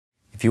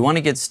If you want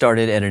to get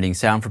started editing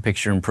sound for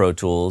picture in Pro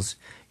Tools,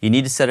 you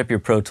need to set up your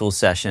Pro Tools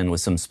session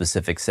with some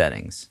specific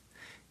settings.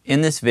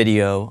 In this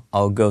video,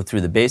 I'll go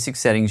through the basic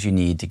settings you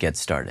need to get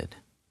started.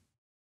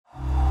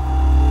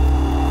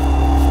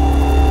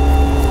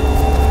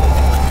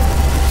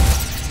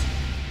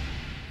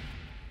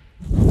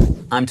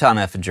 I'm Tom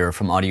Efinger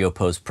from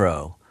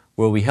AudioPostPro,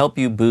 where we help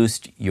you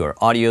boost your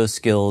audio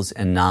skills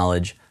and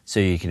knowledge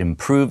so you can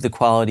improve the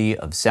quality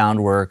of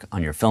sound work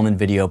on your film and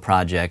video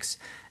projects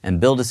and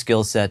build a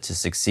skill set to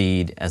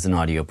succeed as an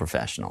audio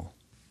professional.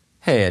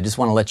 Hey, I just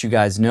want to let you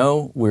guys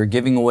know we're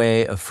giving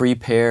away a free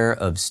pair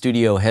of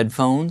studio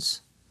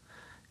headphones.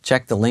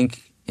 Check the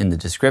link in the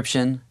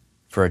description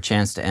for a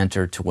chance to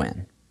enter to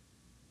win.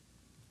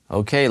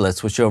 Okay, let's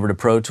switch over to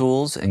Pro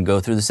Tools and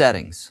go through the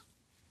settings.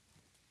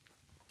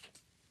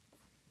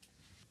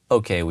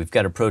 Okay, we've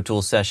got a Pro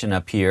Tools session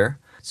up here.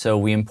 So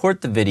we import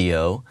the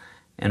video,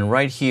 and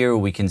right here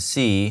we can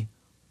see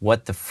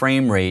what the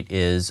frame rate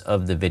is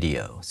of the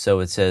video.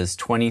 So it says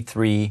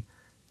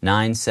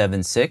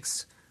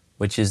 23976,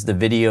 which is the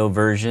video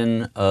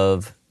version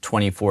of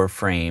 24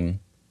 frame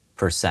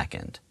per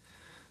second.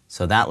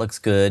 So that looks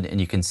good,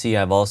 and you can see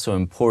I've also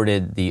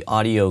imported the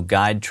audio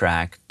guide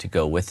track to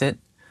go with it.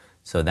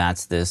 So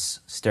that's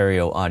this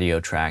stereo audio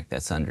track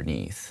that's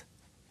underneath.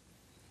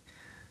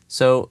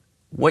 So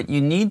what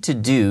you need to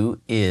do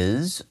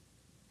is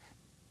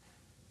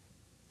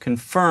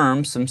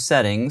confirm some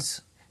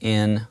settings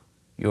in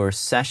your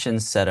session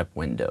setup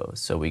window.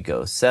 So we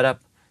go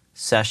Setup,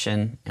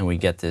 Session, and we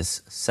get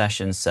this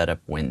Session Setup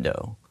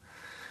window.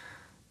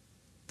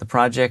 The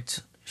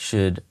project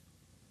should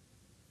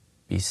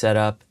be set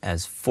up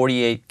as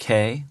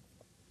 48K,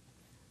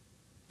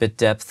 bit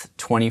depth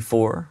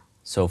 24,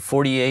 so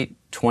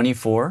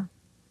 4824.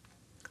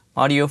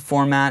 Audio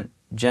format,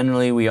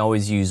 generally we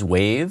always use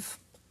WAV.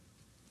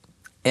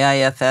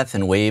 AIFF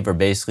and WAV are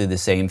basically the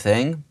same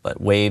thing,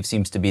 but WAV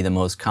seems to be the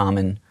most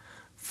common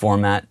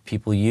format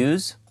people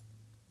use.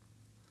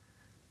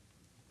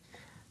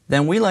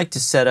 Then we like to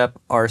set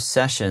up our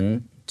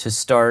session to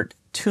start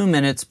 2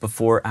 minutes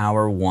before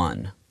hour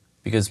 1,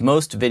 because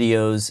most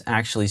videos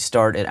actually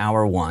start at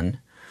hour 1.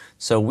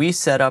 So we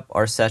set up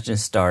our session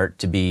start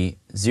to be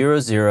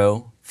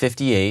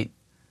 0058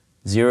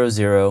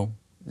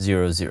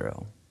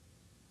 0000.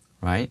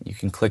 Right? You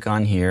can click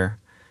on here,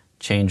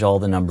 change all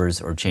the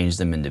numbers or change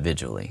them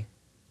individually.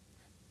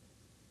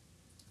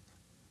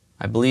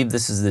 I believe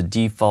this is the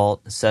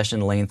default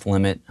session length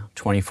limit,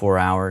 24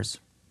 hours.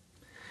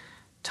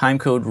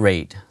 Timecode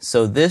rate.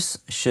 So this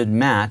should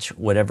match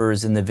whatever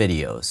is in the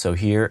video. So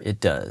here it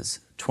does,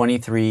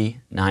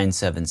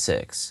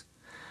 23976.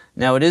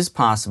 Now it is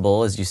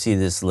possible, as you see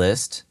this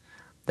list,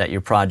 that your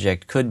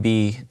project could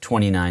be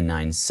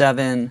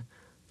 2997,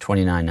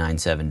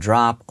 2997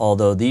 drop,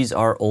 although these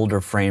are older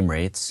frame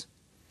rates.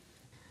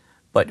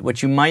 But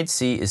what you might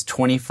see is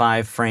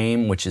 25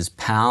 frame, which is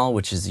PAL,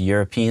 which is the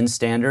European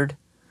standard.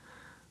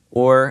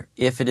 Or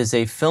if it is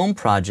a film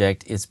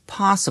project, it's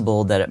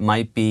possible that it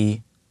might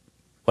be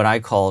what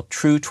I call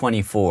true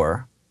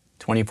 24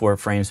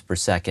 frames per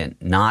second,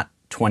 not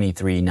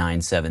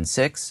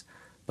 23976.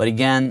 But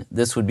again,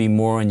 this would be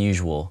more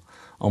unusual.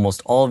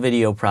 Almost all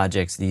video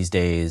projects these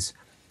days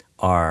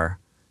are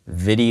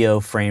video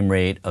frame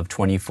rate of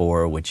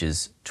 24, which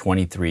is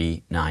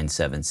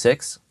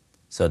 23976.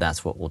 So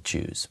that's what we'll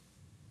choose.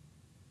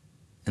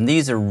 And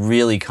these are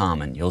really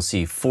common. You'll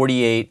see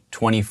 48,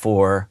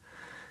 24,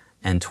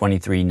 and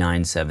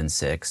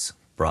 23976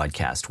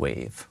 broadcast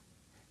wave.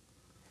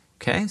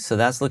 Okay, so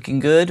that's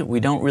looking good. We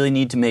don't really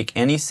need to make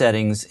any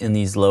settings in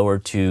these lower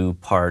two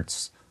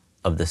parts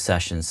of the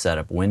session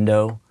setup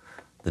window.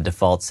 The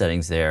default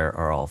settings there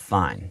are all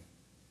fine.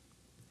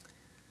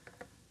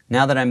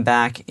 Now that I'm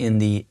back in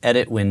the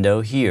edit window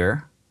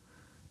here,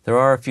 there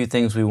are a few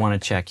things we want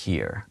to check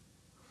here.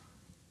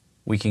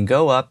 We can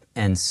go up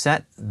and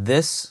set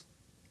this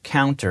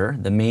counter,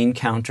 the main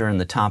counter in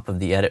the top of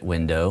the edit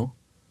window,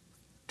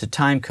 to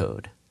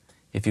timecode.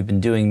 If you've been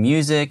doing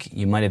music,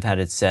 you might have had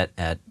it set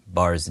at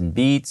bars and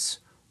beats,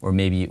 or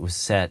maybe it was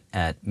set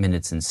at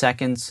minutes and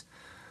seconds,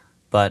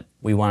 but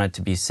we want it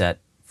to be set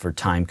for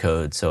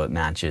timecode so it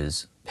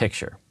matches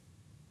picture.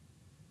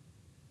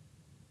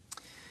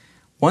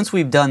 Once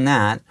we've done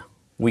that,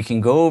 we can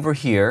go over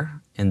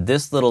here in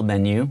this little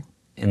menu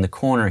in the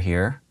corner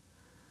here,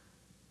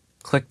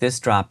 click this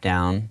drop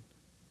down,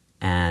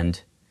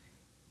 and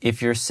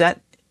if you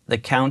set the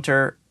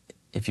counter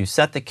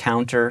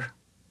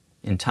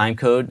in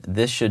timecode,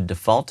 this should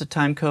default to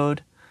timecode,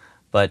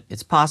 but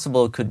it's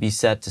possible it could be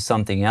set to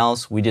something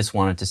else. We just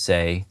want it to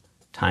say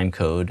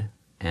timecode,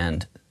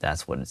 and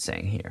that's what it's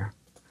saying here.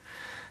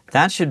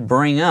 That should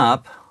bring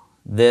up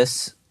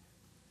this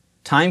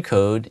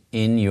timecode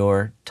in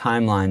your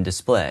timeline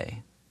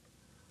display.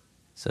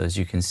 So as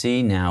you can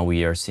see, now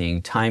we are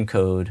seeing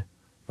timecode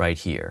right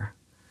here.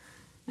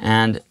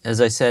 And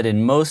as I said,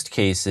 in most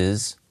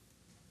cases,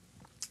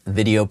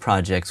 video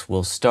projects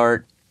will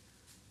start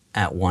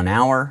at 1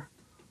 hour,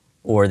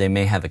 or they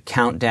may have a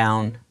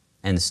countdown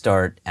and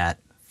start at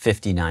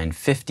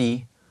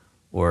 5950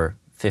 or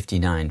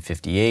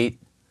 5958.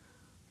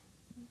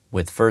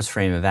 with first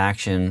frame of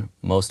action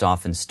most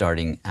often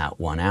starting at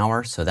 1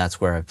 hour, so that's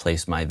where I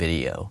place my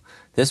video.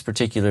 This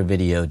particular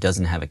video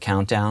doesn't have a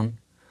countdown,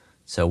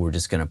 so we're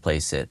just going to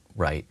place it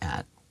right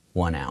at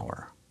 1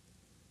 hour.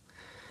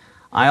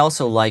 I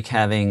also like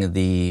having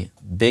the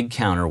big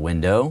counter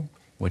window,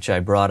 which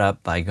I brought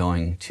up by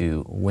going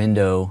to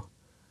Window,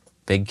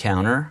 Big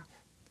Counter.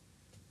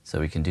 So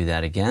we can do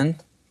that again.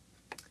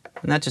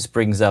 And that just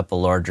brings up a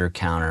larger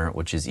counter,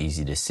 which is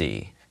easy to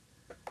see.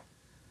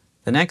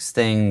 The next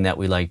thing that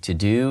we like to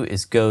do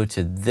is go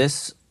to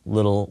this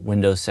little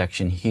window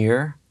section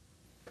here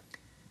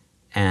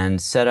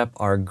and set up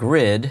our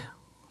grid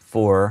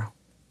for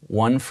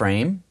 1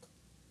 frame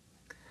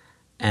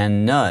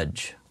and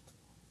nudge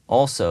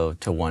also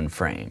to 1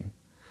 frame.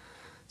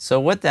 So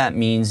what that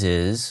means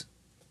is,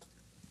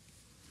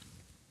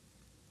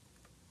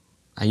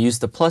 I use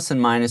the plus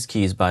and minus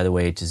keys, by the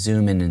way, to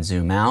zoom in and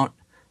zoom out.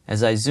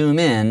 As I zoom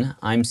in,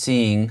 I'm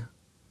seeing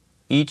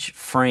each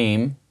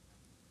frame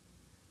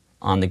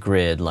on the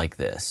grid like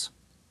this.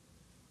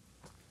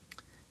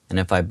 And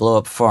if I blow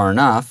up far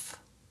enough,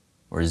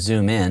 or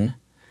zoom in,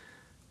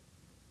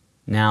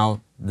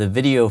 now the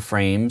video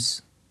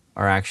frames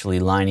are actually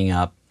lining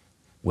up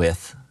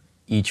with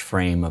each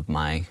frame of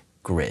my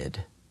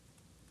grid.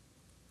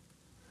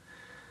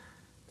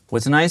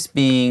 What's nice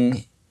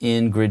being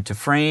in grid to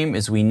frame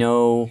is we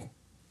know,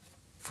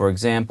 for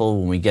example,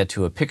 when we get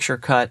to a picture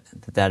cut,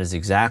 that is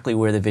exactly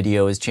where the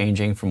video is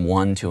changing from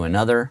one to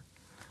another.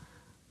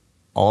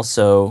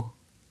 Also,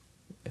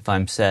 if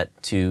I'm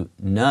set to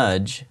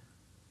nudge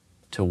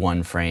to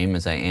 1 frame,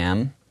 as I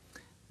am,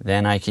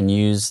 then I can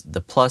use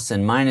the plus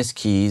and minus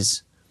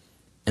keys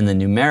in the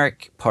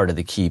numeric part of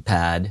the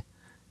keypad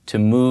to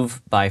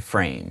move by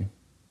frame.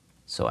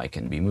 So I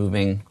can be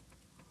moving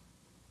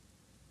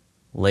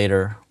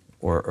later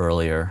or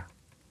earlier,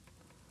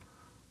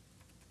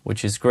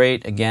 which is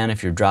great, again,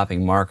 if you're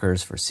dropping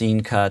markers for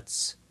scene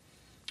cuts,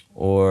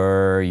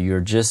 or you're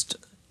just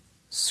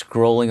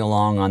scrolling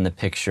along on the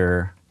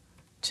picture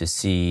to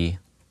see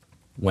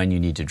when you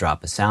need to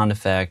drop a sound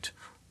effect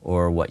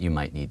or what you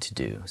might need to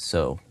do.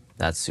 So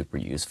that's super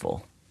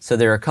useful. So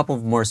there are a couple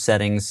of more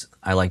settings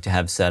I like to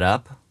have set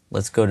up.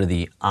 Let's go to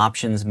the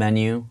Options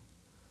menu.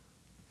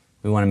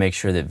 We want to make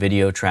sure that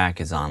video track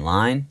is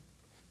online.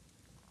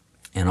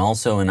 And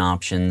also in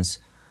Options,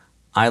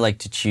 I like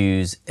to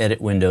choose Edit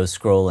Window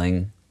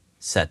Scrolling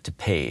set to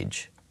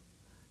Page.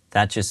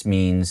 That just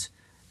means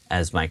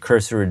as my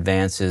cursor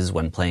advances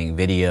when playing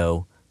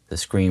video, the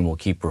screen will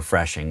keep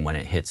refreshing when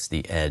it hits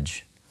the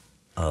edge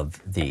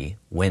of the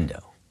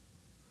window.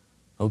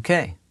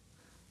 Okay,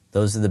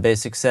 those are the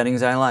basic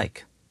settings I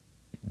like.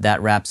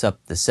 That wraps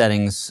up the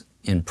settings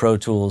in Pro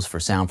Tools for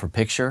Sound for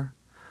Picture.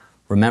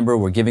 Remember,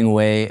 we're giving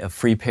away a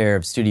free pair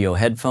of studio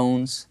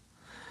headphones.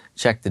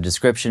 Check the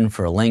description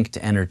for a link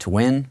to enter to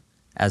win.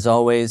 As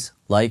always,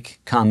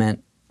 like,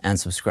 comment, and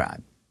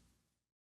subscribe.